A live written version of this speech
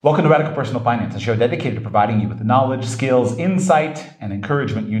Welcome to Radical Personal Finance, a show dedicated to providing you with the knowledge, skills, insight, and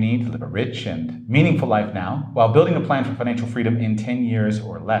encouragement you need to live a rich and meaningful life now while building a plan for financial freedom in 10 years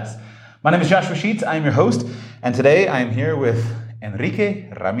or less. My name is Joshua Sheets. I am your host, and today I am here with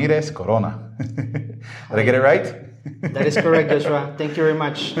Enrique Ramirez Corona. Did I get it right? That is correct, Joshua. Thank you very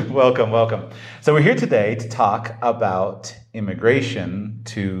much. Welcome. So we're here today to talk about immigration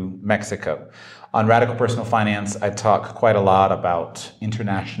to Mexico. On Radical Personal Finance, I talk quite a lot about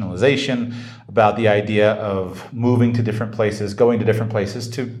internationalization, about the idea of moving to different places, going to different places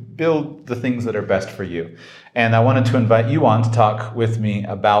to build the things that are best for you. And I wanted to invite you on to talk with me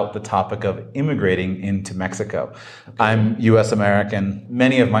about the topic of immigrating into Mexico. Okay. I'm U.S. American.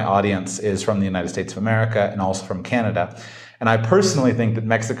 Many of my audience is from the United States of America and also from Canada. And I personally think that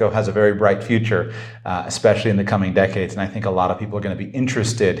Mexico has a very bright future, especially in the coming decades. And I think a lot of people are going to be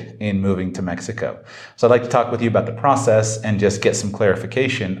interested in moving to Mexico. So I'd like to talk with you about the process and just get some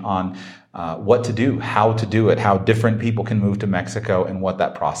clarification on what to do, how to do it, how different people can move to Mexico, and what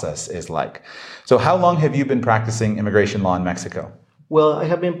that process is like. So how long have you been practicing immigration law in Mexico? Well, I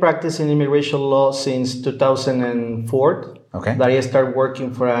have been practicing immigration law since 2004. Okay. That I started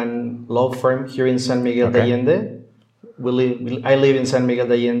working for a law firm here in San Miguel de Allende. I live in San Miguel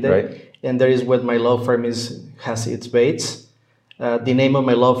de Allende, right. And that is where my law firm has its base. The name of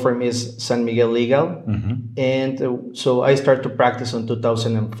my law firm is San Miguel Legal, and so I started to practice in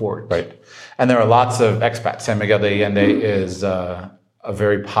 2004. Right, and there are lots of expats. San Miguel de Allende is a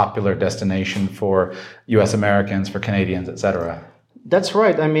very popular destination for U.S. Americans, for Canadians, etc. That's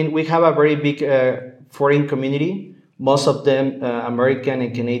right. I mean, we have a very big foreign community. Most of them American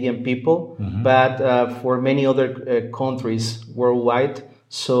and Canadian people, but for many other countries worldwide.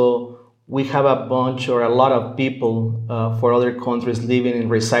 So we have a bunch or a lot of people for other countries living and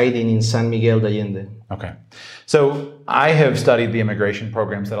residing in San Miguel de Allende. Okay. So I have studied the immigration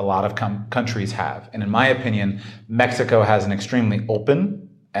programs that a lot of countries have. And in my opinion, Mexico has an extremely open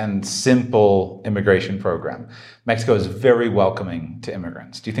and simple immigration program. Mexico is very welcoming to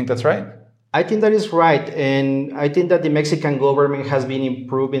immigrants. Do you think that's right? I think that is right, and I think that the Mexican government has been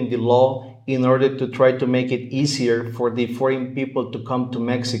improving the law in order to try to make it easier for the foreign people to come to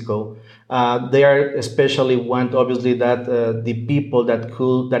Mexico. They are especially want, obviously, that the people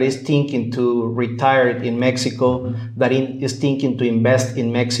that is thinking to retire in Mexico, that is thinking to invest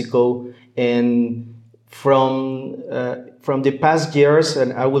in Mexico, and from the past years,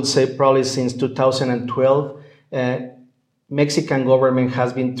 and I would say probably since 2012. Mexican government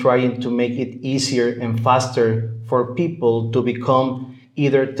has been trying to make it easier and faster for people to become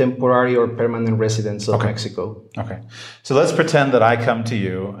either temporary or permanent residents of Mexico. Okay. So let's pretend that I come to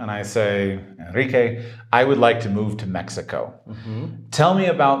you and I say, Enrique, I would like to move to Mexico. Tell me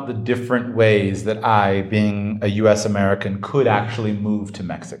about the different ways that I, being a U.S. American, could actually move to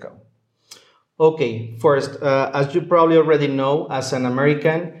Mexico. Okay. First, as you probably already know, as an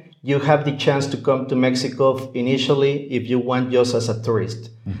American, you have the chance to come to Mexico initially if you want just as a tourist.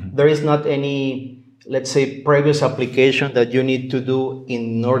 There is not any, let's say, previous application that you need to do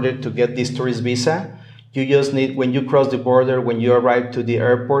in order to get this tourist visa. You just need, when you cross the border, when you arrive to the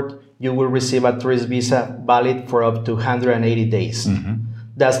airport, you will receive a tourist visa valid for up to 180 days.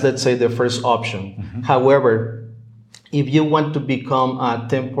 That's, let's say, the first option. However, if you want to become a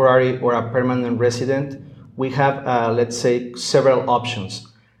temporary or a permanent resident, we have, let's say, several options.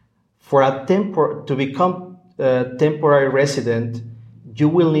 For to become a temporary resident, you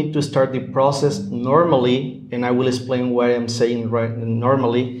will need to start the process normally, and I will explain what I'm saying right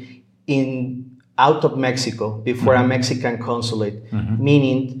normally, out of Mexico before a Mexican consulate,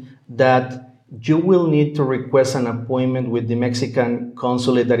 meaning that you will need to request an appointment with the Mexican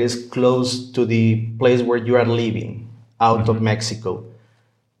consulate that is close to the place where you are living out of Mexico.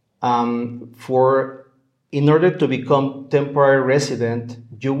 In order to become temporary resident,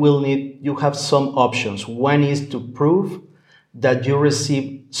 you have some options. One is to prove that you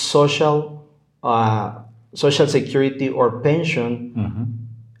receive social security or pension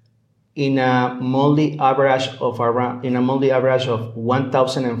in a monthly average of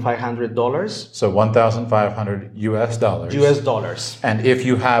 $1,500. So $1,500 US dollars. US dollars. And if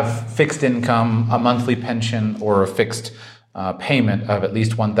you have fixed income, a monthly pension, or a fixed payment of at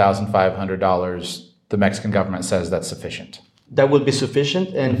least $1,500, the Mexican government says that's sufficient. That will be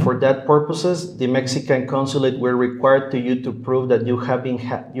sufficient, and for that purposes, the Mexican consulate will require you to prove that you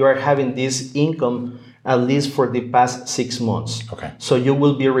are having this income at least for the past 6 months. Okay. So you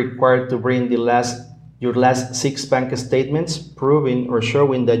will be required to bring your last 6 bank statements proving or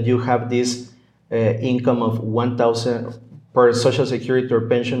showing that you have this income of $1,000 per Social Security or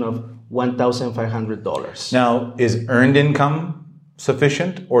pension of $1,500. Now, is earned income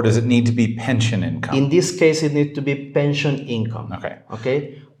sufficient, or does it need to be pension income? In this case, it needs to be pension income.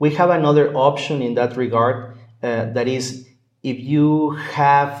 Okay. We have another option in that regard. That is, if you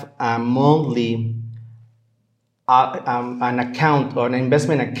have a monthly an account or an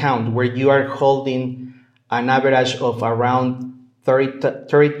investment account where you are holding an average of around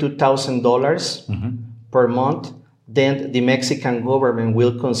 $32,000 per month, then the Mexican government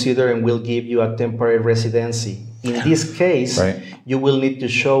will consider and will give you a temporary residency. In this case, you will need to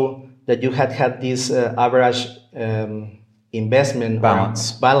show that you had this average investment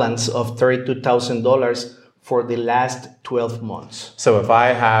balance of $32,000 for the last 12 months. So if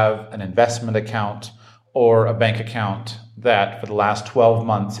I have an investment account or a bank account that for the last 12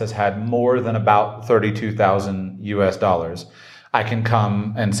 months has had more than about 32,000 US dollars, I can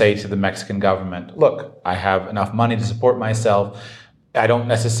come and say to the Mexican government, look, I have enough money to support myself. I don't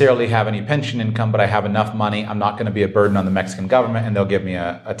necessarily have any pension income, but I have enough money. I'm not going to be a burden on the Mexican government, and they'll give me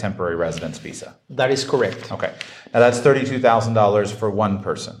a temporary residence visa. That is correct. Okay. Now that's $32,000 for one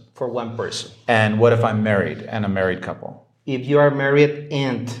person. For one person. And what if I'm married and a married couple? If you are married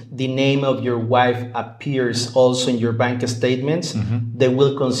and the name of your wife appears also in your bank statements, they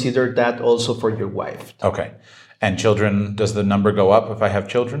will consider that also for your wife. Okay. And children, does the number go up if I have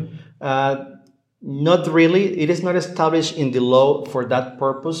children? Not really. It is not established in the law for that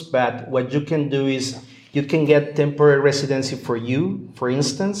purpose, but what you can do is you can get temporary residency for you, for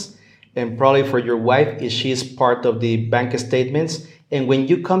instance, and probably for your wife if she is part of the bank statements. And when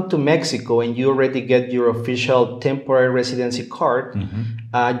you come to Mexico and you already get your official temporary residency card,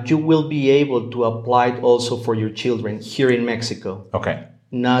 you will be able to apply it also for your children here in Mexico. Okay.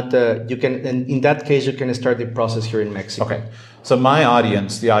 You can, and in that case, you can start the process here in Mexico. Okay. So my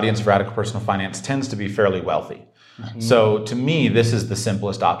audience, the audience of Radical Personal Finance, tends to be fairly wealthy. So to me, this is the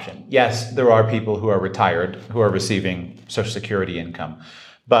simplest option. Yes, there are people who are retired who are receiving Social Security income.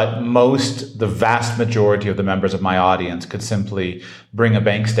 But the vast majority of the members of my audience could simply bring a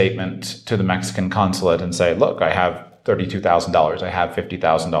bank statement to the Mexican consulate and say, look, I have $32,000, I have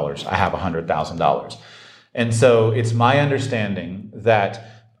 $50,000, I have $100,000. And so it's my understanding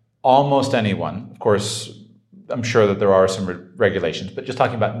that almost anyone, of course, I'm sure that there are some regulations, but just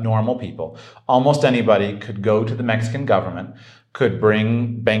talking about normal people, almost anybody could go to the Mexican government, could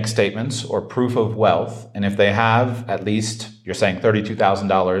bring bank statements or proof of wealth, and if they have at least, you're saying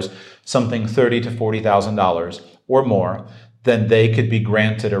 $32,000, something $30,000 to $40,000 or more, then they could be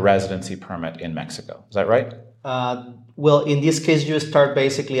granted a residency permit in Mexico. Is that right? Well, in this case, you start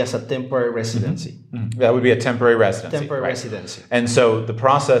basically as a temporary residency. That would be a temporary residency. Temporary residency. And so the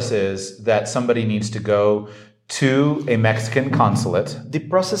process is that somebody needs to go to a Mexican consulate. The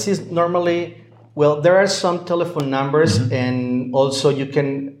process is normally, well, there are some telephone numbers, and also you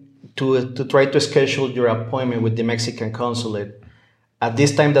can to try to schedule your appointment with the Mexican consulate. At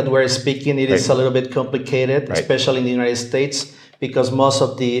this time that we're speaking, it is a little bit complicated, especially in the United States, because most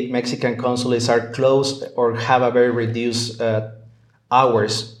of the Mexican consulates are closed or have a very reduced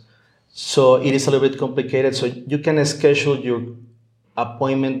hours. So it is a little bit complicated. So you can schedule your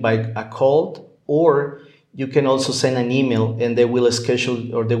appointment by a call, or you can also send an email and they will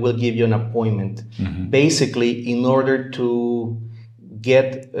schedule or they will give you an appointment. Basically, in order to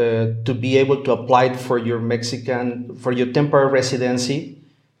get to be able to apply for your temporary residency,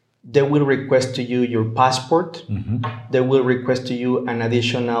 they will request to you your passport. They will request to you an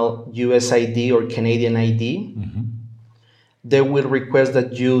additional US ID or Canadian ID. They will request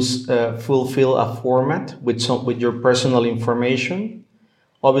that you fulfill a format with your personal information.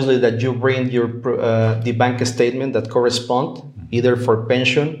 Obviously, that you bring the bank statement that correspond either for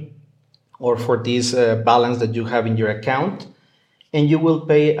pension or for this balance that you have in your account. And you will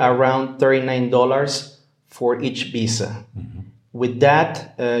pay around $39 for each visa. With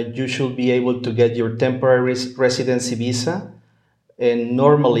that, you should be able to get your temporary residency visa. And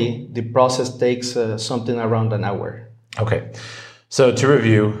normally, the process takes something around an hour. Okay. So to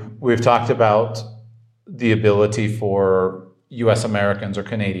review, we've talked about the ability for US Americans or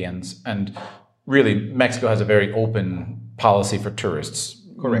Canadians, and really Mexico has a very open policy for tourists.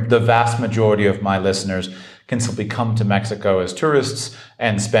 Correct. The vast majority of my listeners can simply come to Mexico as tourists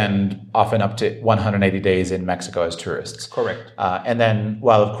and spend often up to 180 days in Mexico as tourists. Correct. And then,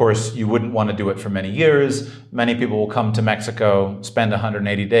 while of course you wouldn't want to do it for many years, many people will come to Mexico, spend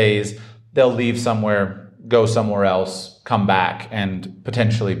 180 days, they'll leave somewhere, go somewhere else, come back, and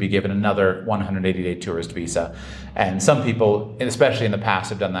potentially be given another 180-day tourist visa. And some people, especially in the past,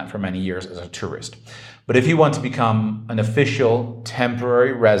 have done that for many years as a tourist. But if you want to become an official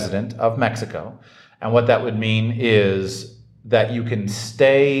temporary resident of Mexico, and what that would mean is that you can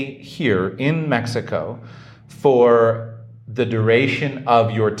stay here in Mexico for the duration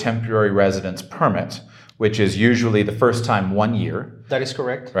of your temporary residence permit, which is usually the first time 1 year. That is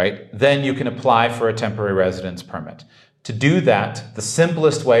correct. Right? Then you can apply for a temporary residence permit. To do that, the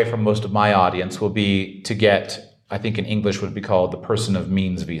simplest way for most of my audience will be to get, I think in English would be called the person of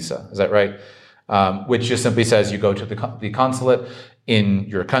means visa. Is that right? Which just simply says you go to the consulate in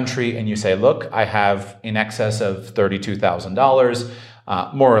your country and you say, look, I have in excess of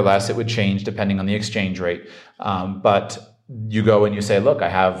 $32,000, more or less. It would change depending on the exchange rate. But you go and you say, look, I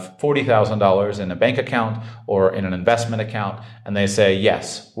have $40,000 in a bank account or in an investment account. And they say,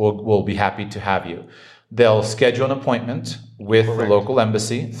 yes, we'll be happy to have you. They'll schedule an appointment with the local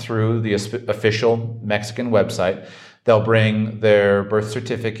embassy through the official Mexican website. They'll bring their birth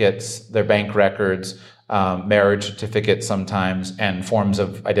certificates, their bank records, marriage certificates sometimes, and forms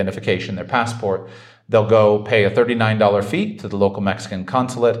of identification, their passport. They'll go pay a $39 fee to the local Mexican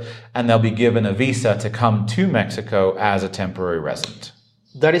consulate, and they'll be given a visa to come to Mexico as a temporary resident.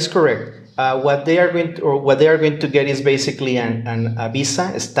 That is correct. What they are going to get is basically a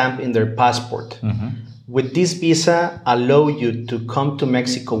visa stamp in their passport. Mm-hmm. With this visa, allow you to come to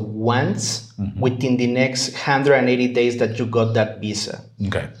Mexico once within the next 180 days that you got that visa.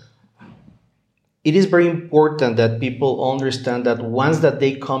 Okay. It is very important that people understand that once that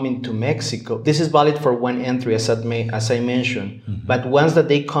they come into Mexico, this is valid for one entry, as I mentioned, but once that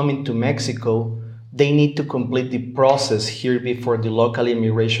they come into Mexico, they need to complete the process here before the local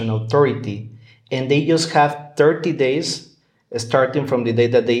immigration authority. And they just have 30 days starting from the day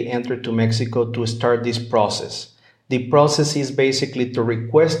that they enter to Mexico to start this process. The process is basically to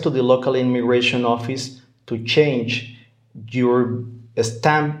request to the local immigration office to change your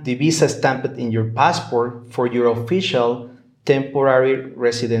stamp, the visa stamped in your passport for your official temporary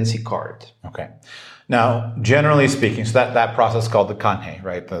residency card. Okay. Now, generally speaking, so that process is called the canje,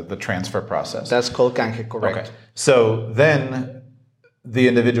 right? The transfer process. That's called canje, correct. Okay. So then the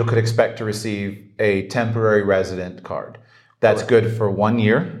individual could expect to receive a temporary resident card. That's correct. Good for 1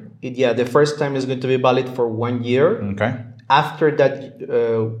 year? The first time is going to be valid for 1 year. Okay. After that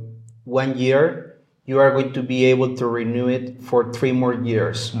 1 year, you are going to be able to renew it for 3 more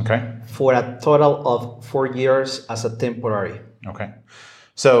years. Okay. For a total of 4 years as a temporary. Okay.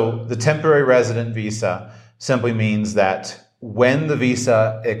 So the temporary resident visa simply means that when the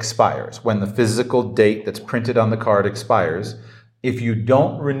visa expires, when the physical date that's printed on the card expires, if you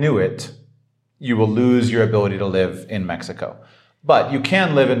don't renew it, you will lose your ability to live in Mexico. But you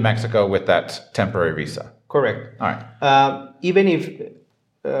can live in Mexico with that temporary visa. Correct. All right. Even if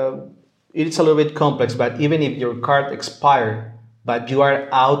it's a little bit complex, but even if your card expired, but you are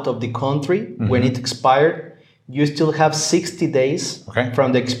out of the country when it expired, you still have 60 days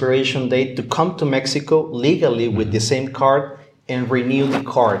from the expiration date to come to Mexico legally with the same card and renew the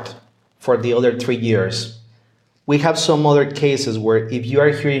card for the other 3 years. We have some other cases where if you are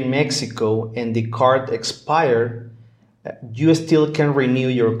here in Mexico and the card expired, you still can renew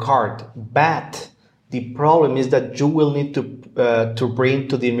your card. But the problem is that you will need to bring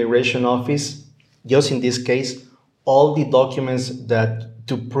to the immigration office, just in this case, all the documents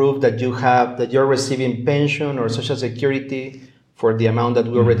to prove that you're receiving pension or Social Security for the amount that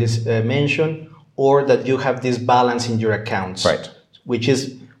we already mentioned, or that you have this balance in your accounts. Right.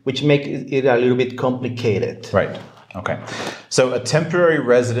 Which makes it a little bit complicated. Right. Okay. So a temporary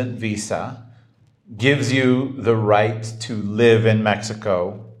resident visa gives you the right to live in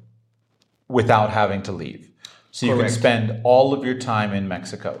Mexico without having to leave. So you can spend all of your time in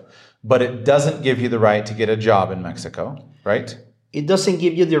Mexico. But it doesn't give you the right to get a job in Mexico, right? It doesn't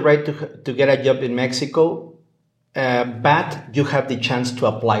give you the right to get a job in Mexico, but you have the chance to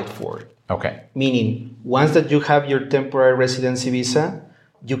apply for it. Okay. Meaning, once that you have your temporary residency visa,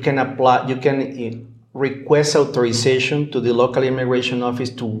 you can apply. You can request authorization to the local immigration office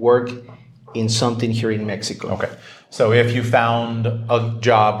to work in something here in Mexico. Okay. So if you found a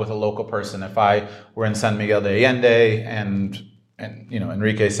job with a local person, if I were in San Miguel de Allende and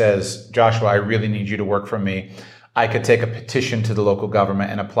Enrique says, Joshua, I really need you to work for me, I could take a petition to the local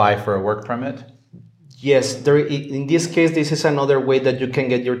government and apply for a work permit? Yes, in this case, this is another way that you can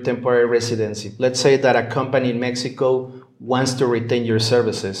get your temporary residency. Let's say that a company in Mexico wants to retain your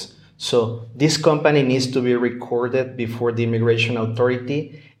services. So this company needs to be recorded before the immigration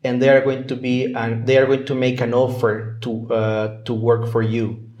authority, and they are going to make an offer to work for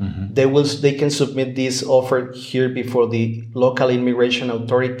you. Mm-hmm. They can submit this offer here before the local immigration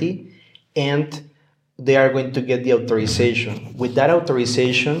authority, and they are going to get the authorization. With that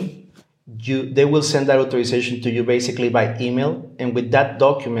authorization, they will send that authorization to you basically by email, and with that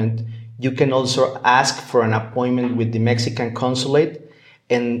document, you can also ask for an appointment with the Mexican consulate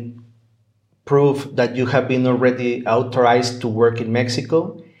and prove that you have been already authorized to work in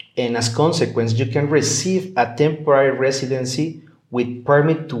Mexico, and as consequence, you can receive a temporary residency with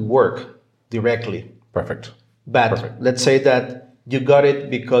permit to work directly. Perfect. But Perfect. let's say that you got it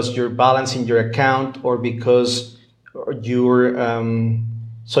because you're balancing your account or because your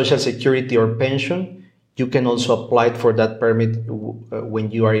social security or pension, you can also apply for that permit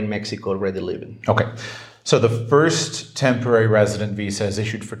when you are in Mexico already living. Okay. So the first temporary resident visa is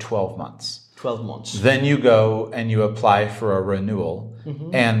issued for 12 months. 12 months. Then you go and you apply for a renewal,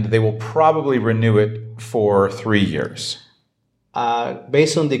 and they will probably renew it for 3 years.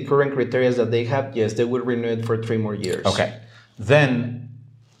 Based on the current criteria that they have, yes, they will renew it for 3 more years. Okay. Then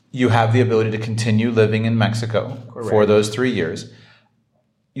you have the ability to continue living in Mexico for those 3 years.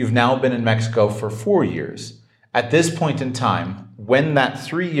 You've now been in Mexico for 4 years. At this point in time, when that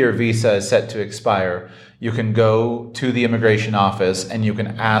 3-year visa is set to expire, you can go to the immigration office and you can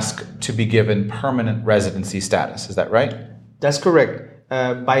ask to be given permanent residency status. Is that right? That's correct.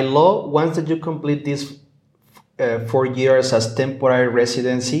 By law, once that you complete these 4 years as temporary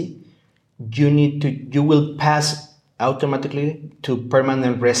residency, you will pass automatically to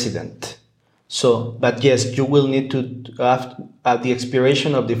permanent resident. So, but yes, you will need to, at the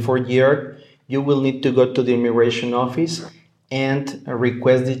expiration of the 4th year, you will need to go to the immigration office and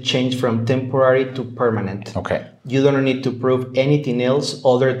request the change from temporary to permanent. Okay. You don't need to prove anything else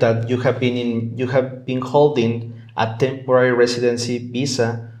other than you have been holding a temporary residency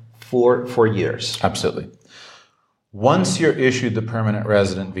visa for 4 years. Absolutely. Once you're issued the permanent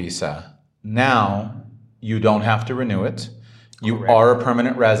resident visa, now you don't have to renew it. You Correct. are a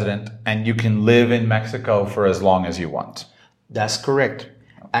permanent resident and you can live in Mexico for as long as you want. That's correct.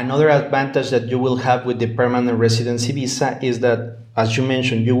 Another advantage that you will have with the permanent residency visa is that, as you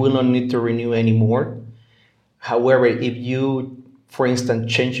mentioned, you will not need to renew anymore. However, if you, for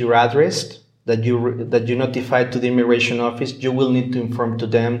instance, change your address that you notify to the immigration office, you will need to inform to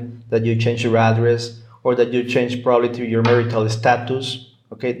them that you change your address or that you change probably to your marital status.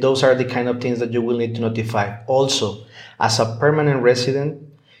 Okay, those are the kind of things that you will need to notify. Also, as a permanent resident,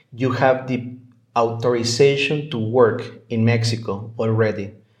 you have the authorization to work in Mexico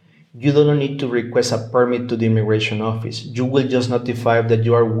already. You don't need to request a permit to the immigration office. You will just notify that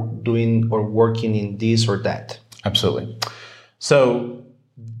you are doing or working in this or that. Absolutely. So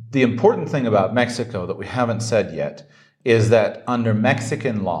the important thing about Mexico that we haven't said yet is that under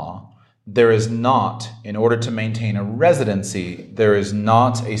Mexican law, there is not, in order to maintain a residency, there is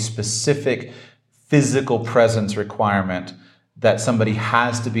not a specific physical presence requirement that somebody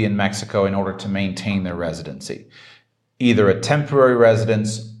has to be in Mexico in order to maintain their residency. Either a temporary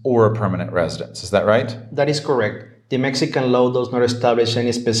residence or a permanent residence. Is that right? That is correct. The Mexican law does not establish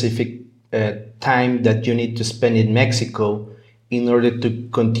any specific time that you need to spend in Mexico in order to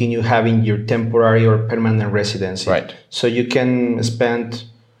continue having your temporary or permanent residency. Right. So you can spend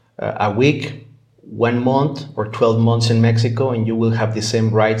a week, 1 month, or 12 months in Mexico, and you will have the same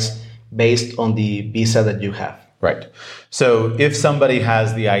rights based on the visa that you have. Right. So if somebody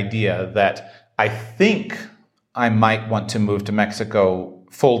has the idea that I think I might want to move to Mexico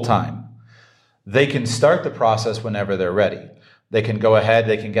full time, they can start the process whenever they're ready. They can go ahead,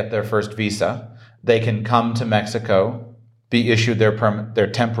 they can get their first visa, they can come to Mexico, be issued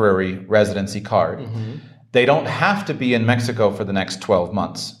their temporary residency card. Mm-hmm. They don't have to be in Mexico for the next 12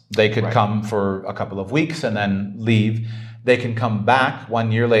 months. They could come for a couple of weeks and then leave. They can come back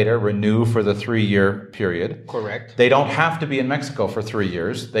 1 year later, renew for the 3-year period. Correct. They don't have to be in Mexico for 3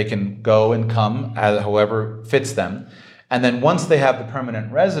 years. They can go and come however fits them. And then once they have the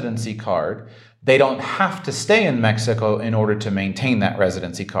permanent residency card, they don't have to stay in Mexico in order to maintain that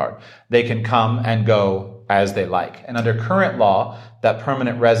residency card. They can come and go as they like. And under current law, that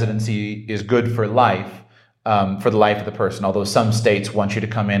permanent residency is good for life, for the life of the person, although some states want you to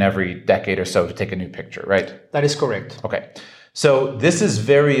come in every decade or so to take a new picture, right? That is correct. Okay. So this is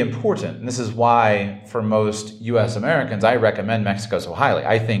very important. And this is why for most U.S. Americans, I recommend Mexico so highly.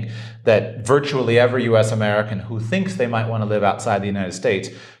 I think that virtually every U.S. American who thinks they might want to live outside the United States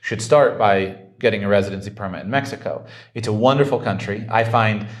should start by getting a residency permit in Mexico. It's a wonderful country. I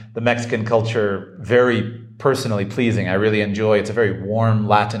find the Mexican culture very personally pleasing. I really enjoy it. It's a very warm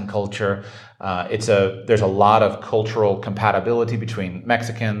Latin culture. There's a lot of cultural compatibility between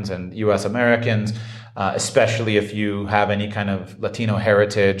Mexicans and U.S. Americans, especially if you have any kind of Latino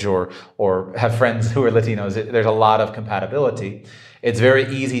heritage or have friends who are Latinos. There's a lot of compatibility. It's very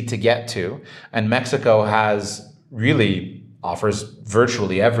easy to get to, and Mexico has really offers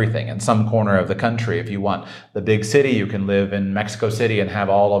virtually everything in some corner of the country. If you want the big city, you can live in Mexico City and have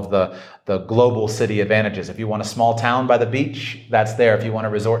all of the global city advantages. If you want a small town by the beach, that's there. If you want a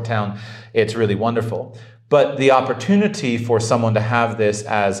resort town, it's really wonderful. But the opportunity for someone to have this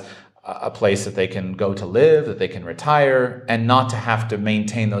as a place that they can go to live, that they can retire, and not to have to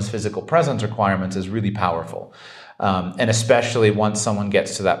maintain those physical presence requirements is really powerful. And especially once someone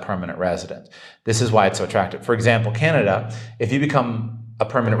gets to that permanent resident. This is why it's so attractive. For example, Canada, if you become a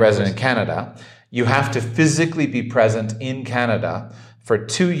permanent resident in Canada, you have to physically be present in Canada for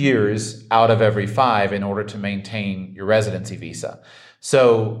 2 years out of every 5 in order to maintain your residency visa.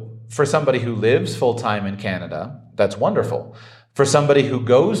 So for somebody who lives full-time in Canada, that's wonderful. For somebody who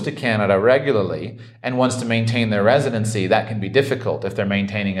goes to Canada regularly and wants to maintain their residency, that can be difficult if they're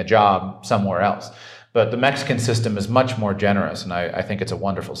maintaining a job somewhere else. But the Mexican system is much more generous, and I think it's a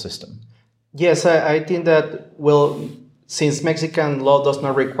wonderful system. Yes, I think that, well, since Mexican law does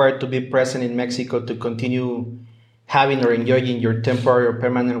not require to be present in Mexico to continue having or enjoying your temporary or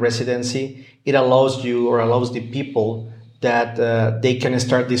permanent residency, it allows you or allows the people that they can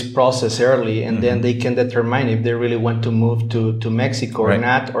start this process early, and then they can determine if they really want to move to Mexico or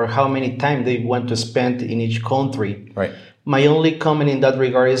not, or how many time they want to spend in each country. Right. My only comment in that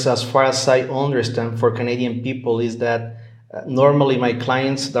regard is, as far as I understand for Canadian people, is that normally my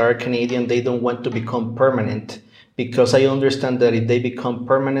clients that are Canadian, they don't want to become permanent, because I understand that if they become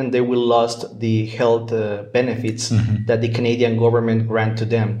permanent, they will lose the health benefits that the Canadian government grant to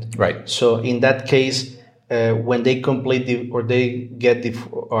them. Right. So in that case, when they complete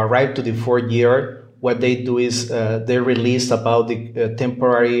arrive to the 4th year, what they do is they release about the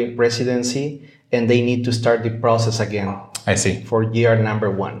temporary residency, and they need to start the process again. I see. For year number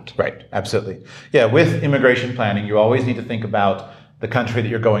 1. Right, absolutely. Yeah, with immigration planning, you always need to think about the country that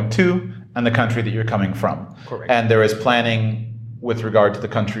you're going to and the country that you're coming from. Correct. And there is planning with regard to the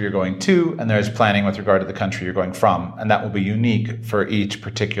country you're going to, and there is planning with regard to the country you're going from. And that will be unique for each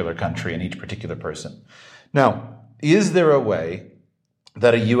particular country and each particular person. Now, is there a way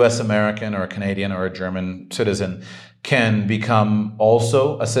that a US American or a Canadian or a German citizen can become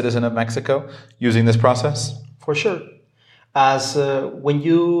also a citizen of Mexico using this process? For sure. As when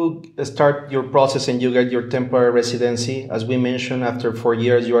you start your process and you get your temporary residency, as we mentioned, after 4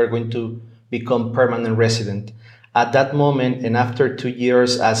 years, you are going to become permanent resident. At that moment, and after 2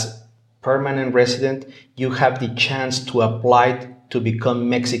 years as permanent resident, you have the chance to apply to become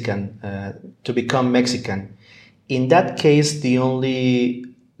Mexican. In that case,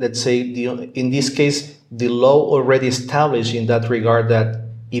 in this case, the law already established in that regard that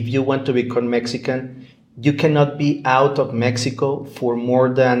if you want to become Mexican, you cannot be out of Mexico for more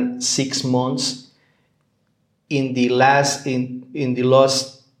than 6 months in the last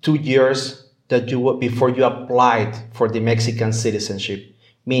 2 years that before you applied for the Mexican citizenship.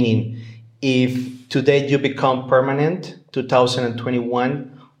 Meaning, if today you become permanent,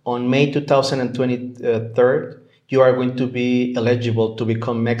 2021, on May 2023, you are going to be eligible to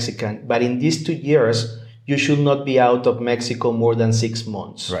become Mexican. But in these 2 years, you should not be out of Mexico more than 6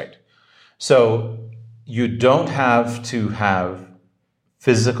 months. Right. So you don't have to have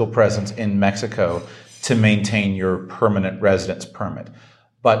physical presence in Mexico to maintain your permanent residence permit.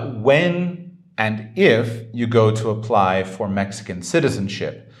 But when and if you go to apply for Mexican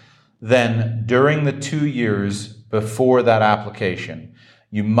citizenship, then during the 2 years before that application,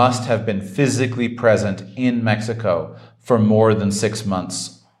 you must have been physically present in Mexico for more than 6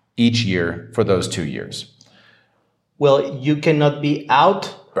 months each year for those 2 years. Well, you cannot be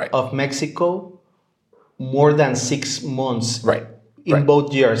out Right. of Mexico more than 6 months Right. in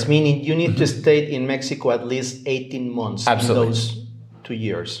both years, meaning you need to stay in Mexico at least 18 months Absolutely. in those 2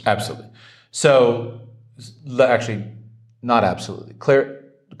 years. Absolutely. So, actually, not absolutely.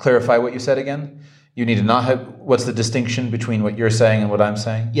 Clarify what you said again. You need to not have. What's the distinction between what you're saying and what I'm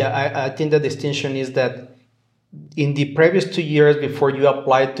saying? Yeah, I think the distinction is that in the previous 2 years before you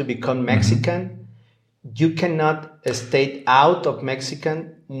applied to become Mexican, you cannot stay out of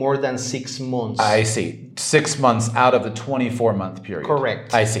Mexican more than 6 months. I see. 6 months out of the 24-month period.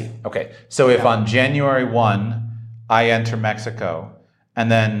 Correct. I see. Okay. So if on January 1, I enter Mexico,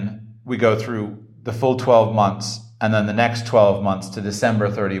 and then we go through the full 12 months, and then the next 12 months to December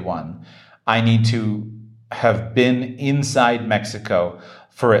 31, I need to have been inside Mexico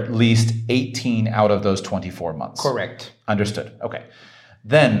for at least 18 out of those 24 months. Correct. Understood. Okay.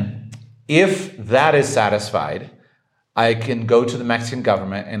 Then, if that is satisfied, I can go to the Mexican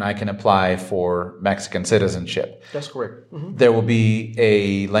government and I can apply for Mexican citizenship. That's correct. Mm-hmm. There will be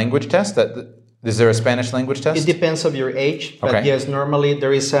a language test. Is there a Spanish language test? It depends on your age, but Okay. yes, normally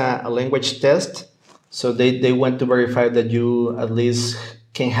there is a language test So they want to verify that you at least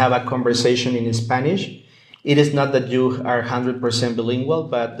can have a conversation in Spanish. It is not that you are 100% bilingual,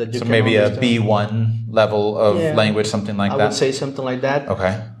 but that you So can maybe understand. a B1 level of language, something like I that? would say something like that.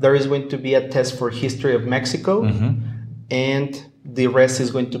 Okay. There is going to be a test for history of Mexico, and the rest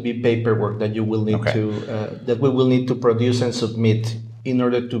is going to be paperwork that you will need that we will need to produce and submit in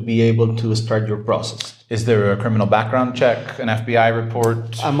order to be able to start your process. Is there a criminal background check, an FBI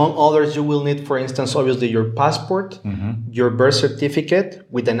report? Among others, you will need, for instance, obviously your passport, your birth certificate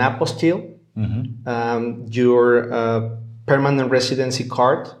with an apostille, your permanent residency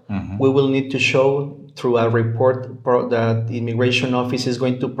card. We will need to show through a report that the immigration office is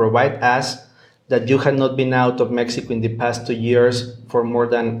going to provide us that you had not been out of Mexico in the past 2 years for more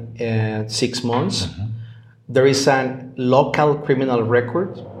than 6 months. There is a local criminal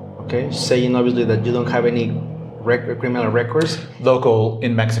record, saying obviously that you don't have any criminal records. Local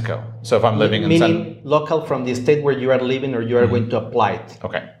in Mexico. So if I'm living in meaning local from the state where you are living or you are going to apply it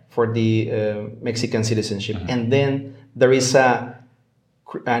for the Mexican citizenship. And then there is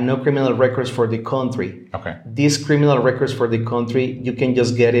no criminal records for the country. These criminal records for the country, you can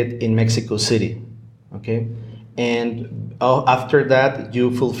just get it in Mexico City. And after that,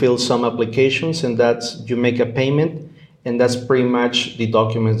 you fulfill some applications, and you make a payment, and that's pretty much the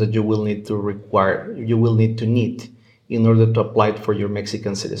documents that you will need to need in order to apply for your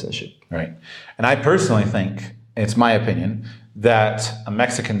Mexican citizenship. Right. And I personally think, it's my opinion, that a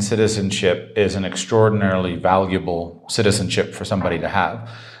Mexican citizenship is an extraordinarily valuable citizenship for somebody to have.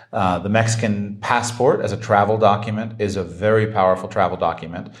 The Mexican passport as a travel document is a very powerful travel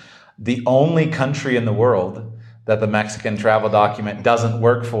document. The only country in the world that the Mexican travel document doesn't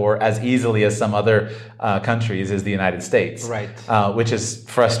work for as easily as some other countries is the United States, which is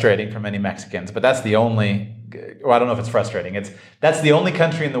frustrating for many Mexicans. But that's the only, well, I don't know if it's frustrating. That's the only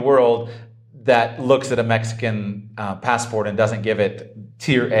country in the world that looks at a Mexican passport and doesn't give it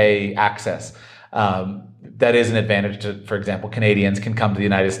Tier A access. That is an advantage to, for example, Canadians can come to the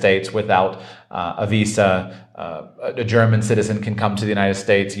United States without a visa. A German citizen can come to the United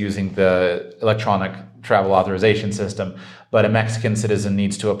States using the electronic travel authorization system, but a Mexican citizen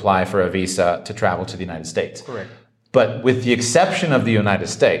needs to apply for a visa to travel to the United States. Correct. But with the exception of the United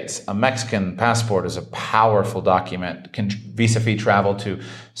States, a Mexican passport is a powerful document, can visa-free travel to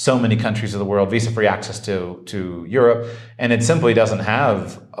so many countries of the world, visa-free access to Europe, and it simply doesn't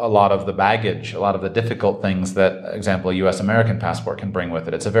have a lot of the baggage, a lot of the difficult things that, for example, a U.S. American passport can bring with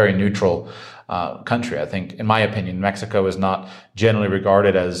it. It's a very neutral country. I think, in my opinion, Mexico is not generally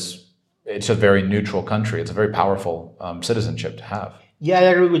regarded as, it's a very neutral country. It's a very powerful citizenship to have. Yeah, I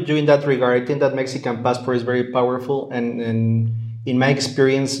agree with you in that regard. I think that Mexican passport is very powerful, and in my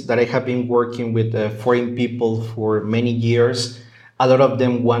experience that I have been working with foreign people for many years, a lot of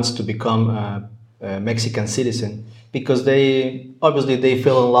them wants to become a Mexican citizen because they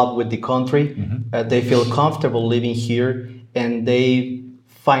feel in love with the country, they feel comfortable living here, and they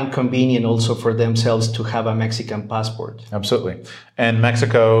find convenient also for themselves to have a Mexican passport. Absolutely. And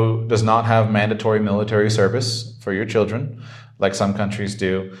Mexico does not have mandatory military service for your children, like some countries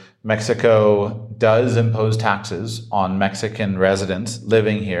do. Mexico does impose taxes on Mexican residents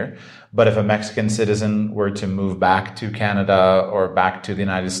living here, but if a Mexican citizen were to move back to Canada or back to the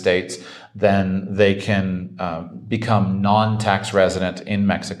United States, then they can become non-tax resident in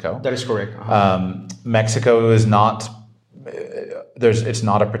Mexico. That is correct. Mexico is not, it's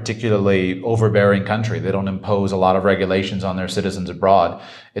not a particularly overbearing country. They don't impose a lot of regulations on their citizens abroad.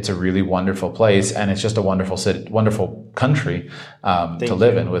 It's a really wonderful place, and it's just a wonderful city, wonderful country to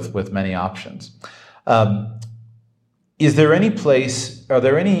live in with many options. Are there any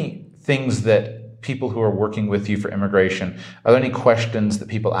things that people who are working with you for immigration, are there any questions that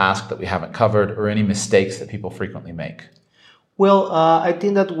people ask that we haven't covered, or any mistakes that people frequently make? Well, I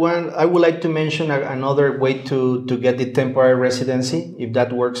think that I would like to mention another way to get the temporary residency, if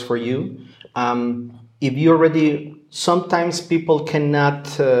that works for you. If you already, sometimes people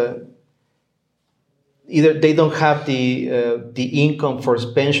cannot, either they don't have the income for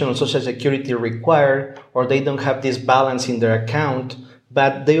pension or Social Security required, or they don't have this balance in their account,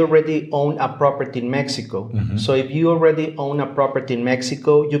 but they already own a property in Mexico. So if you already own a property in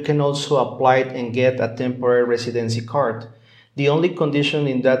Mexico, you can also apply it and get a temporary residency card. The only condition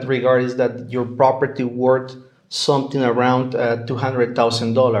in that regard is that your property worth something around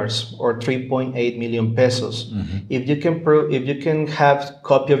 $200,000 or 3.8 million pesos. If you can have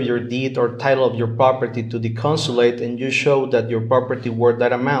copy of your deed or title of your property to the consulate, and you show that your property worth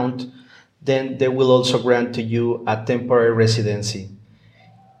that amount, then they will also grant to you a temporary residency.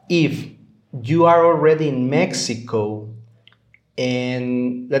 If you are already in Mexico,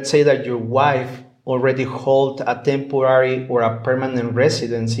 and let's say that your wife already hold a temporary or a permanent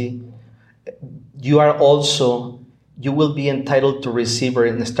residency, you will be entitled to receive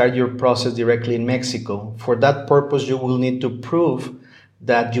and start your process directly in Mexico. For that purpose, you will need to prove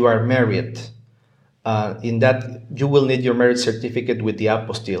that you are married. In that, you will need your marriage certificate with the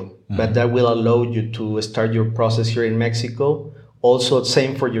apostille, but that will allow you to start your process here in Mexico. Also,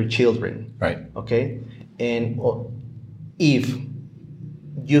 same for your children. Right. Okay? And if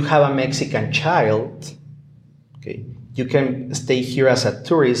you have a Mexican child, okay, you can stay here as a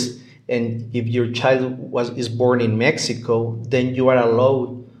tourist. And if your child is born in Mexico, then you are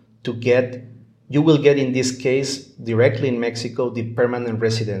allowed to you will get in this case directly in Mexico the permanent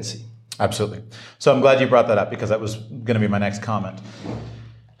residency. Absolutely. So I'm glad you brought that up because that was going to be my next comment.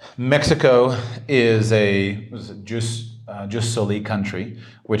 Mexico is a jus soli country,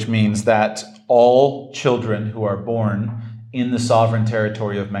 which means that all children who are born in the sovereign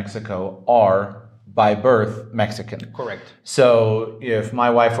territory of Mexico are by birth Mexican. Correct. So if my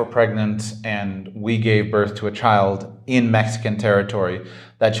wife were pregnant and we gave birth to a child in Mexican territory,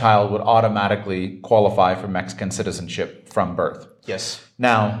 that child would automatically qualify for Mexican citizenship from birth. Yes.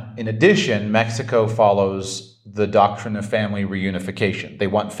 Now, in addition, Mexico follows the doctrine of family reunification. They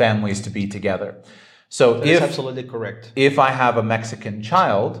want families to be together. So That's absolutely correct. If I have a Mexican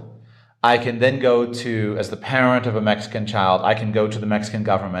child, I can then go to, as the parent of a Mexican child, I can go to the Mexican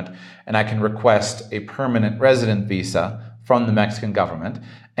government and I can request a permanent resident visa from the Mexican government.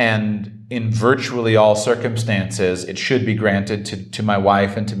 And in virtually all circumstances, it should be granted to my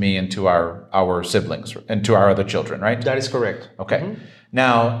wife and to me and to our siblings and to our other children, right? That is correct. Okay. Mm-hmm.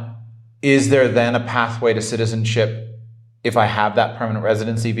 Now, is there then a pathway to citizenship if I have that permanent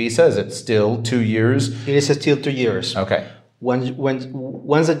residency visa? Is it still 2 years? It is still 2 years. Okay.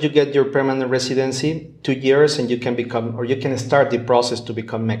 Once that you get your permanent residency, 2 years, and you can start the process to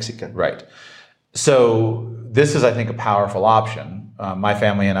become Mexican. Right. So this is, I think, a powerful option. My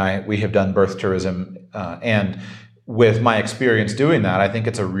family and we have done birth tourism, and with my experience doing that, I think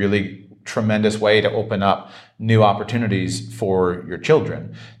it's a really tremendous way to open up new opportunities for your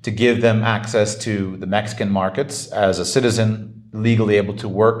children, to give them access to the Mexican markets as a citizen, legally able to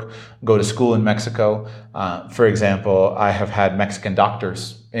work, go to school in Mexico. For example, I have had Mexican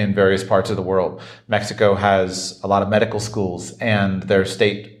doctors in various parts of the world. Mexico has a lot of medical schools, and they're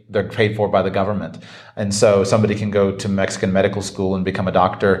paid for by the government. And so somebody can go to Mexican medical school and become a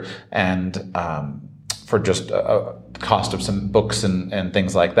doctor, and for just a cost of some books and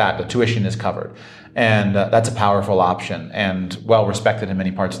things like that, the tuition is covered. And that's a powerful option and well respected in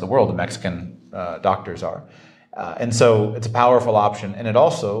many parts of the world. The Mexican doctors are. And so it's a powerful option, and it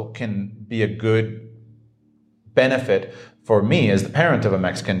also can be a good benefit for me as the parent of a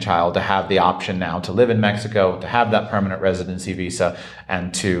Mexican child to have the option now to live in Mexico, to have that permanent residency visa,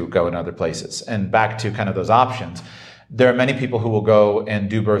 and to go in other places. And back to kind of those options, there are many people who will go and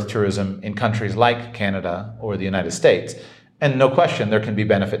do birth tourism in countries like Canada or the United States. And no question, there can be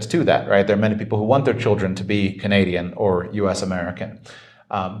benefits to that, right? There are many people who want their children to be Canadian or US American.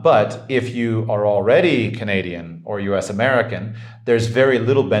 But if you are already Canadian or US American, there's very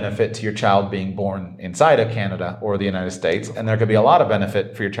little benefit to your child being born inside of Canada or the United States, and there could be a lot of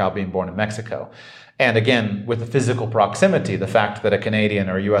benefit for your child being born in Mexico. And again, with the physical proximity, the fact that a Canadian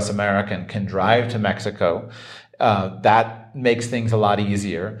or US American can drive to Mexico, that makes things a lot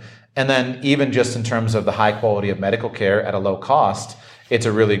easier. And then even just in terms of the high quality of medical care at a low cost, it's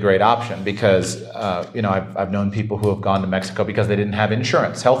a really great option because, I've known people who have gone to Mexico because they didn't have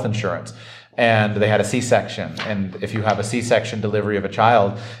insurance, health insurance, and they had a C-section. And if you have a C-section delivery of a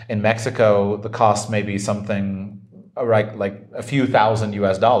child in Mexico, the cost may be something like a few thousand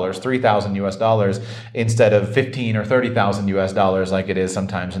US dollars, $3,000 US instead of 15 or 30,000 US dollars like it is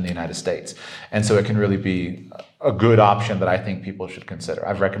sometimes in the United States. And so it can really be a good option that I think people should consider.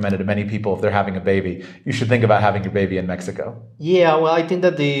 I've recommended to many people, if they're having a baby, you should think about having your baby in Mexico. Yeah, well, I think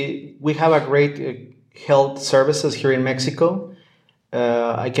that we have a great health services here in Mexico.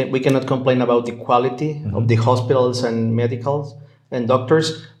 We cannot complain about the quality of the hospitals and medicals and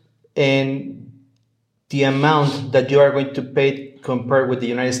doctors, and the amount that you are going to pay compared with the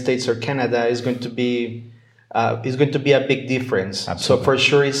United States or Canada is going to be a big difference. Absolutely. So for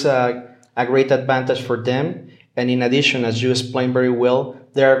sure, it's a great advantage for them. And in addition, as you explained very well,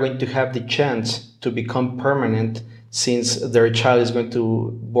 they are going to have the chance to become permanent since their child is going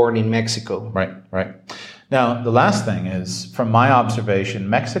to born in Mexico. Right. Now, the last thing is, from my observation,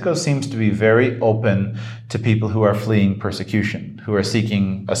 Mexico seems to be very open to people who are fleeing persecution, who are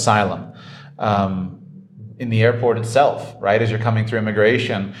seeking asylum. In the airport itself, right, as you're coming through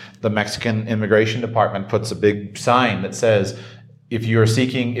immigration, the Mexican immigration department puts a big sign that says, if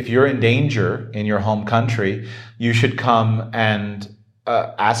you're in danger in your home country, you should come and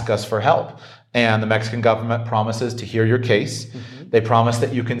ask us for help. And the Mexican government promises to hear your case. Mm-hmm. They promise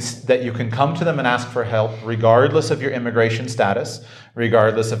that you can come to them and ask for help, regardless of your immigration status,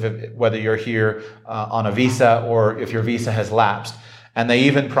 regardless of whether you're here on a visa or if your visa has lapsed. And they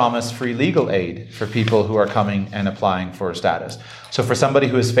even promise free legal aid for people who are coming and applying for status. So for somebody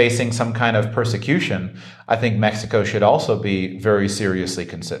who is facing some kind of persecution, I think Mexico should also be very seriously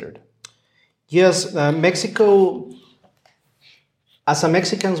considered. Yes, Mexico, as a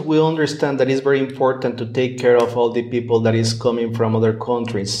Mexicans, we understand that it's very important to take care of all the people that is coming from other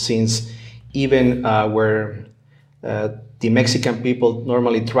countries, since even where the Mexican people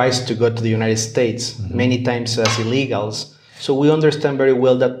normally tries to go to the United States, mm-hmm. many times as illegals. So we understand very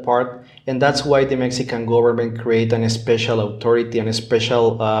well that part, and that's why the Mexican government created a special authority and a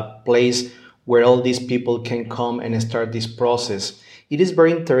special place where all these people can come and start this process. It is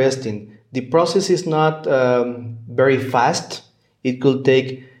very interesting. The process is not very fast. It could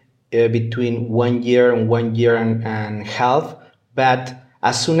take between 1 year and 1 year and a half, but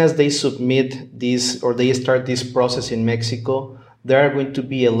as soon as they submit this or they start this process in Mexico, they are going to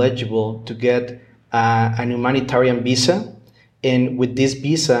be eligible to get an humanitarian visa. And with this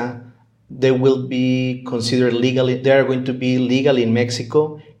visa, they will be considered legally, they are going to be legal in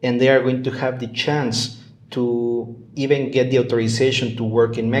Mexico, and they are going to have the chance to even get the authorization to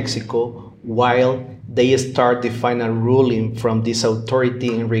work in Mexico while they start the final ruling from this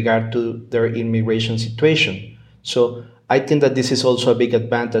authority in regard to their immigration situation. So I think that this is also a big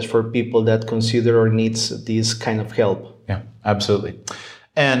advantage for people that consider or needs this kind of help. Yeah, absolutely.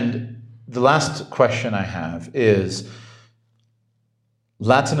 And the last question I have is,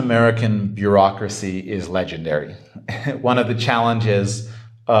 Latin American bureaucracy is legendary. One of the challenges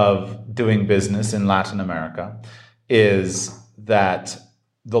of doing business in Latin America is that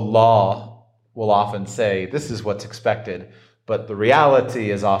the law will often say, this is what's expected, but the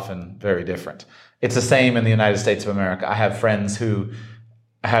reality is often very different. It's the same in the United States of America. I have friends who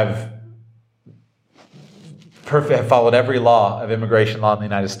have followed every law of immigration law in the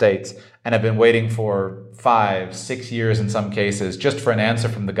United States and have been waiting for 5, 6 years in some cases just for an answer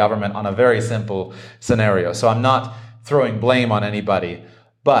from the government on a very simple scenario. So I'm not throwing blame on anybody,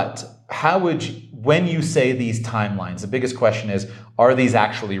 but how would you, when you say these timelines, the biggest question is, are these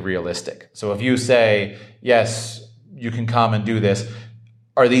actually realistic? So if you say, yes, you can come and do this,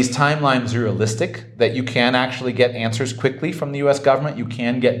 are these timelines realistic that you can actually get answers quickly from the U.S. government? You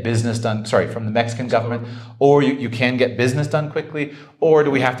can get business done, from the Mexican government, or you can get business done quickly? Or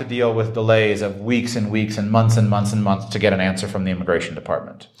do we have to deal with delays of weeks and weeks and months and months and months to get an answer from the immigration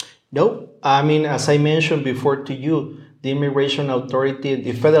department? No, I mean, as I mentioned before to you, the immigration authority,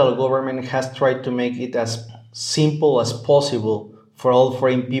 the federal government has tried to make it as simple as possible for all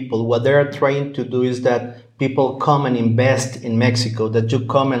foreign people. What they are trying to do is that people come and invest in Mexico, that you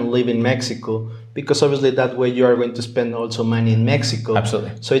come and live in Mexico, because obviously that way you are going to spend also money in Mexico.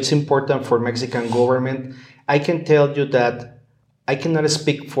 Absolutely. So it's important for Mexican government. I can tell you that I cannot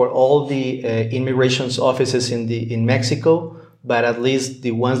speak for all the immigrations offices in Mexico, but at least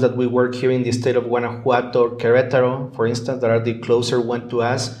the ones that we work here in the state of Guanajuato or Querétaro, for instance, that are the closer one to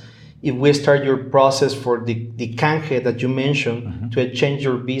us. If we start your process for the canje that you mentioned, mm-hmm. to exchange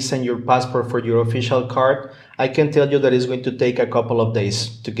your visa and your passport for your official card, I can tell you that it's going to take a couple of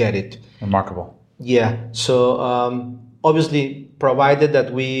days to get it. Remarkable. Yeah. So obviously, provided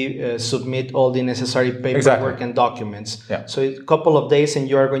that we submit all the necessary paperwork exactly. and documents. Yeah. So a couple of days and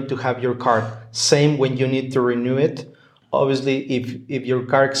you are going to have your card. Same when you need to renew it. Obviously, if your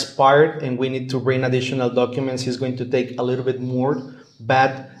card expired and we need to bring additional documents, it's going to take a little bit more.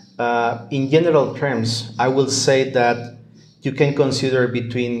 But in general terms, I will say that you can consider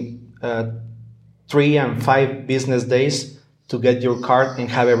between 3 and 5 business days to get your card and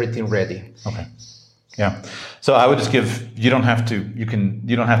have everything ready. Okay. Yeah. So I would just you don't have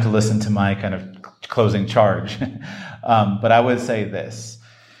to listen to my kind of closing charge. But I would say this.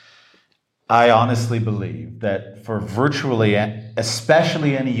 I honestly believe that for virtually,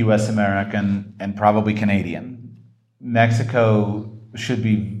 especially any US American and probably Canadian, Mexico should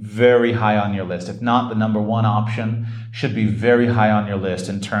be very high on your list. If not the number one option, should be very high on your list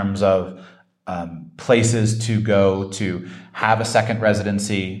in terms of places to go to have a second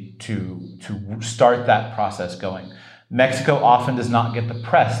residency, to start that process going. Mexico often does not get the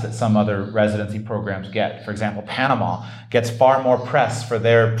press that some other residency programs get. For example, Panama gets far more press for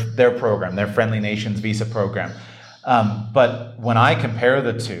their program, their Friendly Nations visa program. But when I compare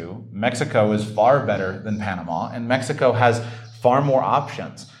the two, Mexico is far better than Panama, and Mexico has far more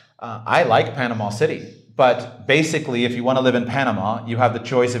options. I like Panama City, But basically, if you want to live in Panama, you have the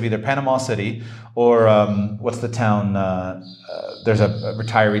choice of either Panama City or what's the town? There's a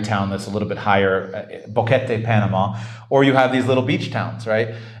retiree town that's a little bit higher, Boquete, Panama, or you have these little beach towns,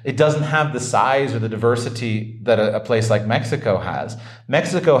 right? It doesn't have the size or the diversity that a place like Mexico has.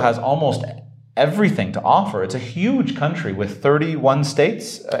 Mexico has almost everything to offer. It's a huge country with 31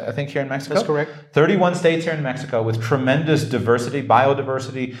 states, I think, here in Mexico. That's correct. 31 states here in Mexico with tremendous diversity,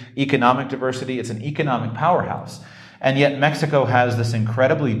 biodiversity, economic diversity. It's an economic powerhouse. And yet Mexico has this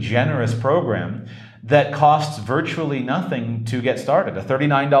incredibly generous program that costs virtually nothing to get started. A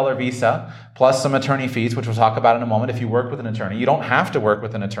 $39 visa plus some attorney fees, which we'll talk about in a moment if you work with an attorney. You don't have to work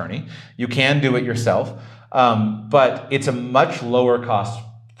with an attorney. You can do it yourself. But it's a much lower cost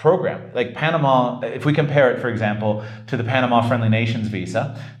program. Like Panama, if we compare it, for example, to the Panama Friendly Nations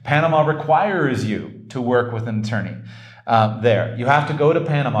visa, Panama requires you to work with an attorney there. You have to go to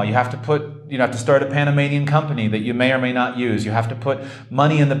Panama. You have to start a Panamanian company that you may or may not use. You have to put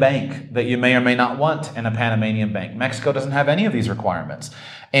money in the bank that you may or may not want in a Panamanian bank. Mexico doesn't have any of these requirements.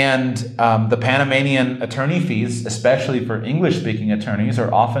 And the Panamanian attorney fees, especially for English-speaking attorneys,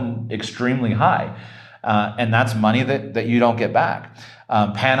 are often extremely high. And that's money that you don't get back.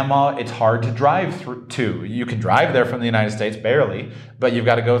 Panama, it's hard to drive through to. You can drive there from the United States, barely, but you've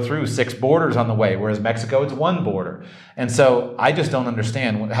got to go through 6 borders on the way, whereas Mexico, it's 1 border. And so I just don't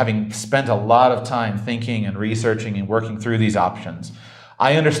understand, having spent a lot of time thinking and researching and working through these options.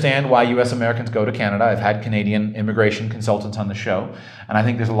 I understand why U.S. Americans go to Canada. I've had Canadian immigration consultants on the show, and I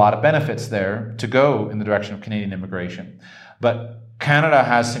think there's a lot of benefits there to go in the direction of Canadian immigration. But Canada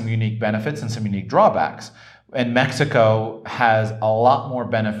has some unique benefits and some unique drawbacks. And Mexico has a lot more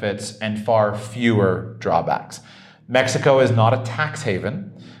benefits and far fewer drawbacks. Mexico is not a tax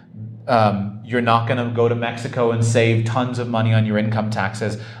haven. You're not going to go to Mexico and save tons of money on your income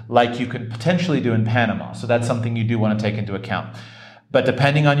taxes like you could potentially do in Panama. So that's something you do want to take into account. But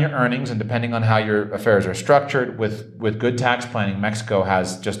depending on your earnings and depending on how your affairs are structured, with good tax planning, Mexico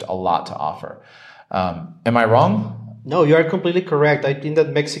has just a lot to offer. Am I wrong? No, you are completely correct. I think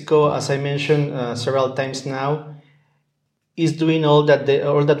that Mexico, as I mentioned several times now, is doing all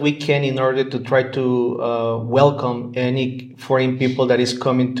that we can in order to try to welcome any foreign people that is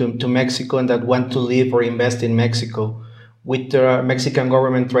coming to Mexico and that want to live or invest in Mexico. With the Mexican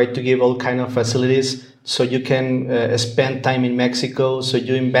government, try to give all kind of facilities so you can spend time in Mexico, so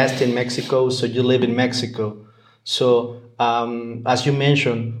you invest in Mexico, so you live in Mexico. So as you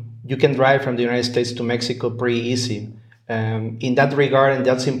mentioned, you can drive from the United States to Mexico pretty easy. In that regard, and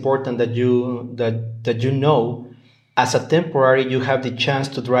that's important that you know, as a temporary, you have the chance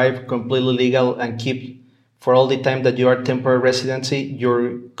to drive completely legal and keep, for all the time that you are temporary residency,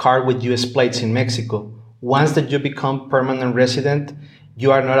 your car with U.S. plates in Mexico. Once that you become permanent resident,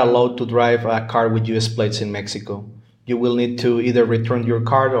 you are not allowed to drive a car with U.S. plates in Mexico. You will need to either return your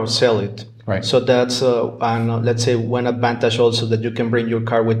car or sell it. Right. So that's, let's say, one advantage also, that you can bring your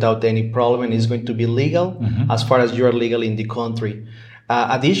car without any problem, and it's going to be legal as far as you are legal in the country.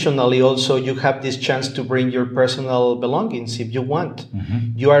 Additionally, also, you have this chance to bring your personal belongings if you want.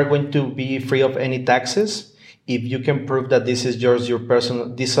 You are going to be free of any taxes if you can prove that this is your personal.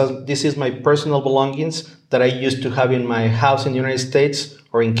 This is my personal belongings that I used to have in my house in the United States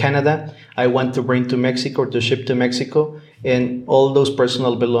or in Canada. I want to bring to Mexico or to ship to Mexico, and all those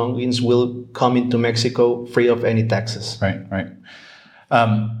personal belongings will come into Mexico free of any taxes. Right.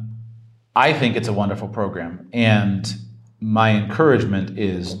 I think it's a wonderful program, and my encouragement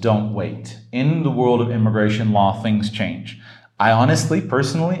is don't wait. In the world of immigration law, things change. I honestly,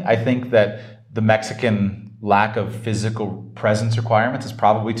 personally, I think that the Mexican lack of physical presence requirements is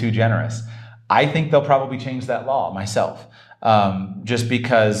probably too generous. I think they'll probably change that law myself. Just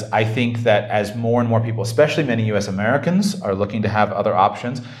because I think that as more and more people, especially many U.S. Americans, are looking to have other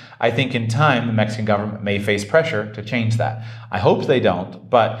options, I think in time the Mexican government may face pressure to change that. I hope they don't,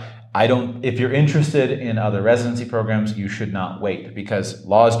 but if you're interested in other residency programs, you should not wait, because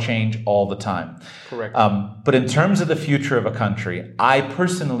laws change all the time. Correct. But in terms of the future of a country, I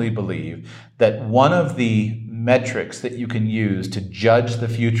personally believe that one of the metrics that you can use to judge the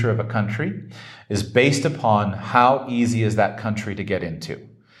future of a country is based upon how easy is that country to get into.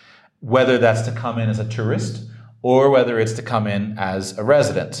 Whether that's to come in as a tourist or whether it's to come in as a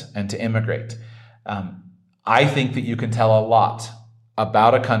resident and to immigrate. I think that you can tell a lot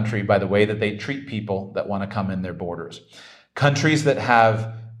about a country by the way that they treat people that want to come in their borders. Countries that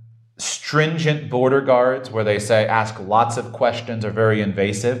have stringent border guards where they ask lots of questions, are very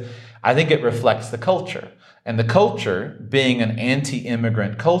invasive, I think it reflects the culture. And the culture, being an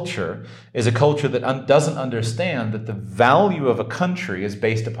anti-immigrant culture, is a culture that doesn't understand that the value of a country is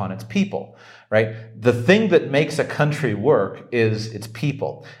based upon its people, right? The thing that makes a country work is its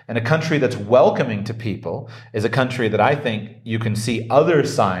people. And a country that's welcoming to people is a country that I think you can see other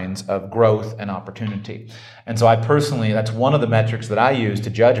signs of growth and opportunity. And so I personally, that's one of the metrics that I use to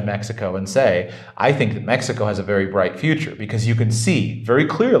judge Mexico and say, I think that Mexico has a very bright future, because you can see very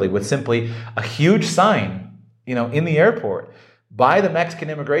clearly with simply a huge sign, in the airport by the Mexican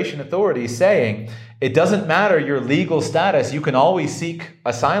immigration authorities saying, it doesn't matter your legal status, you can always seek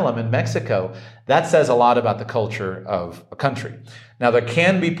asylum in Mexico. That says a lot about the culture of a country. Now, there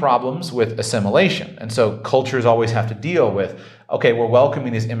can be problems with assimilation. And so cultures always have to deal with, okay, we're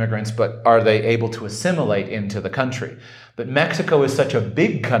welcoming these immigrants, but are they able to assimilate into the country? But Mexico is such a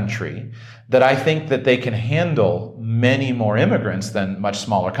big country that I think that they can handle many more immigrants than much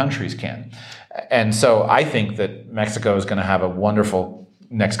smaller countries can. And so I think that Mexico is going to have a wonderful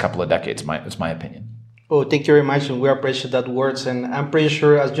next couple of decades, is my opinion. Oh, thank you very much, and we appreciate that words. And I'm pretty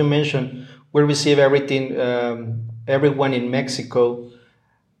sure, as you mentioned, we receive everything, everyone in Mexico.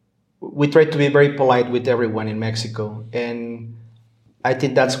 We try to be very polite with everyone in Mexico. And I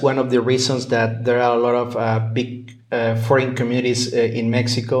think that's one of the reasons that there are a lot of big foreign communities in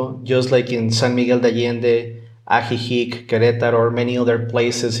Mexico, just like in San Miguel de Allende, Ajijic, Querétaro, or many other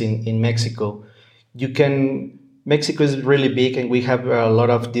places in Mexico. Mexico is really big, and we have a lot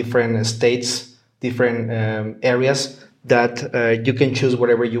of different states, different areas that you can choose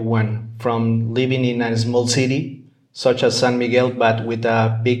whatever you want, from living in a small city, such as San Miguel, but with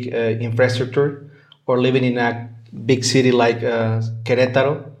a big infrastructure, or living in a big city like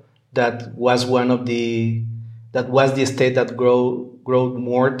Querétaro, that was the state that grew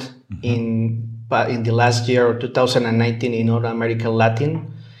more in the last year, or 2019, in North America Latin.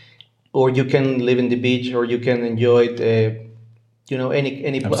 Or you can live in the beach, or you can enjoy it, a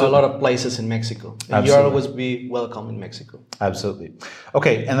lot of places in Mexico. And you'll always be welcome in Mexico. Absolutely.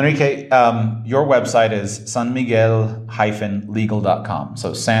 Okay, Enrique, your website is sanmiguel-legal.com.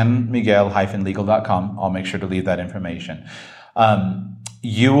 So sanmiguel-legal.com. I'll make sure to leave that information.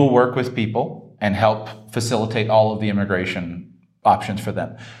 You will work with people and help facilitate all of the immigration options for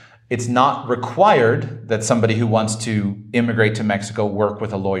them. It's not required that somebody who wants to immigrate to Mexico work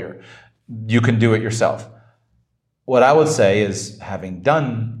with a lawyer. You can do it yourself. What I would say is, having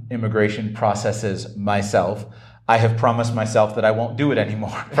done immigration processes myself, I have promised myself that I won't do it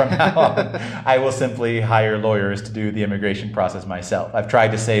anymore from now on. I will simply hire lawyers to do the immigration process myself. I've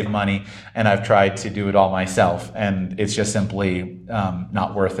tried to save money, and I've tried to do it all myself, and it's just simply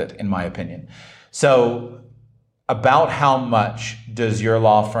not worth it, in my opinion. So, about how much does your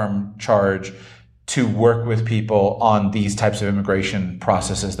law firm charge to work with people on these types of immigration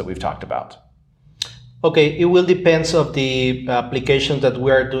processes that we've talked about? Okay, it will depend on the applications that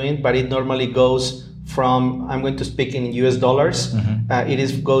we are doing, but it normally goes from, I'm going to speak in US dollars,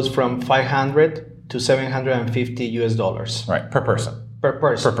 goes from 500 to 750 US dollars. Right, per person. Per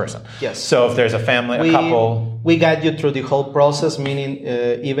person. Per person. Yes. So if there's a family, a couple... We guide you through the whole process, meaning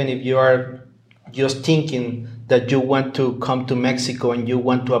even if you are just thinking that you want to come to Mexico and you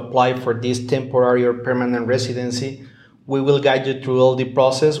want to apply for this temporary or permanent residency, we will guide you through all the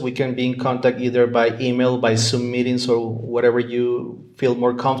process. We can be in contact either by email, by Zoom meetings, or whatever you feel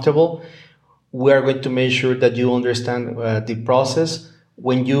more comfortable. We are going to make sure that you understand the process.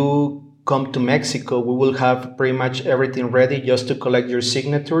 When you come to Mexico, we will have pretty much everything ready just to collect your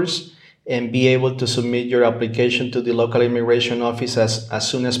signatures and be able to submit your application to the local immigration office as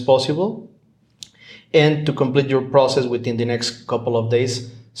soon as possible, and to complete your process within the next couple of days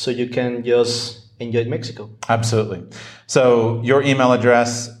so you can just enjoy Mexico. Absolutely. So your email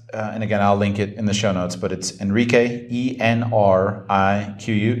address, and again, I'll link it in the show notes, but it's Enrique,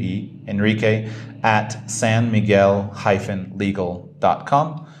 ENRIQUE, Enrique at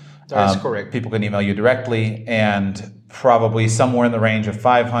sanmiguel-legal.com. That is correct. People can email you directly, and probably somewhere in the range of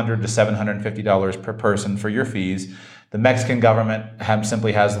 $500 to $750 per person for your fees. The Mexican government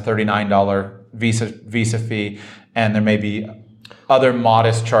simply has the $39 visa fee, and there may be other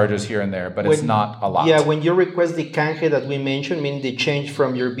modest charges here and there, but it's not a lot. Yeah, when you request the canje that we mentioned, meaning the change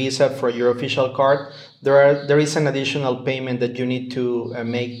from your visa for your official card, there is an additional payment that you need to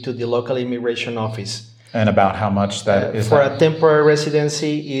make to the local immigration office. And about how much that is? For a temporary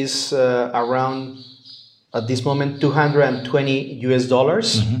residency is around, at this moment, $220 US.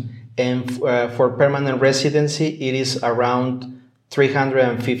 Mm-hmm. And for permanent residency, it is around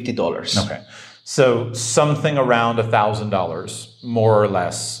 $350. Okay. So something around $1,000, more or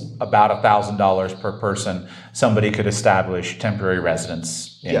less, about $1,000 per person, somebody could establish temporary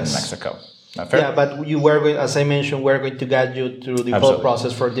residence in Mexico. Not fair? Yeah, but as I mentioned, we're going to guide you through the whole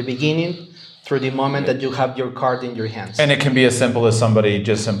process from the beginning through the moment that you have your card in your hands. And it can be as simple as somebody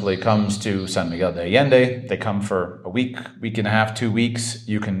just simply comes to San Miguel de Allende. They come for a week, week and a half, 2 weeks.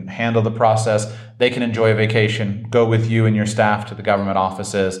 You can handle the process. They can enjoy a vacation, go with you and your staff to the government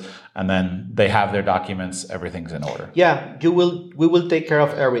offices, and then they have their documents. Everything's in order. Yeah, we will take care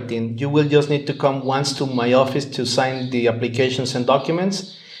of everything. You will just need to come once to my office to sign the applications and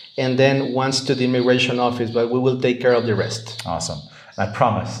documents, and then once to the immigration office, but we will take care of the rest. Awesome. I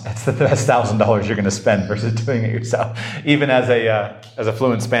promise that's the best $1,000 you're going to spend versus doing it yourself. Even as a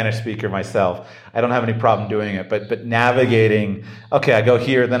fluent Spanish speaker myself, I don't have any problem doing it. But navigating, okay, I go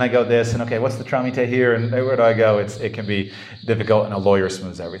here, then I go this, and okay, what's the tramite here, and where do I go? It can be difficult, and a lawyer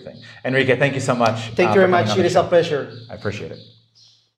smooths everything. Enrique, thank you so much. Thank you very much. It is a pleasure. I appreciate it.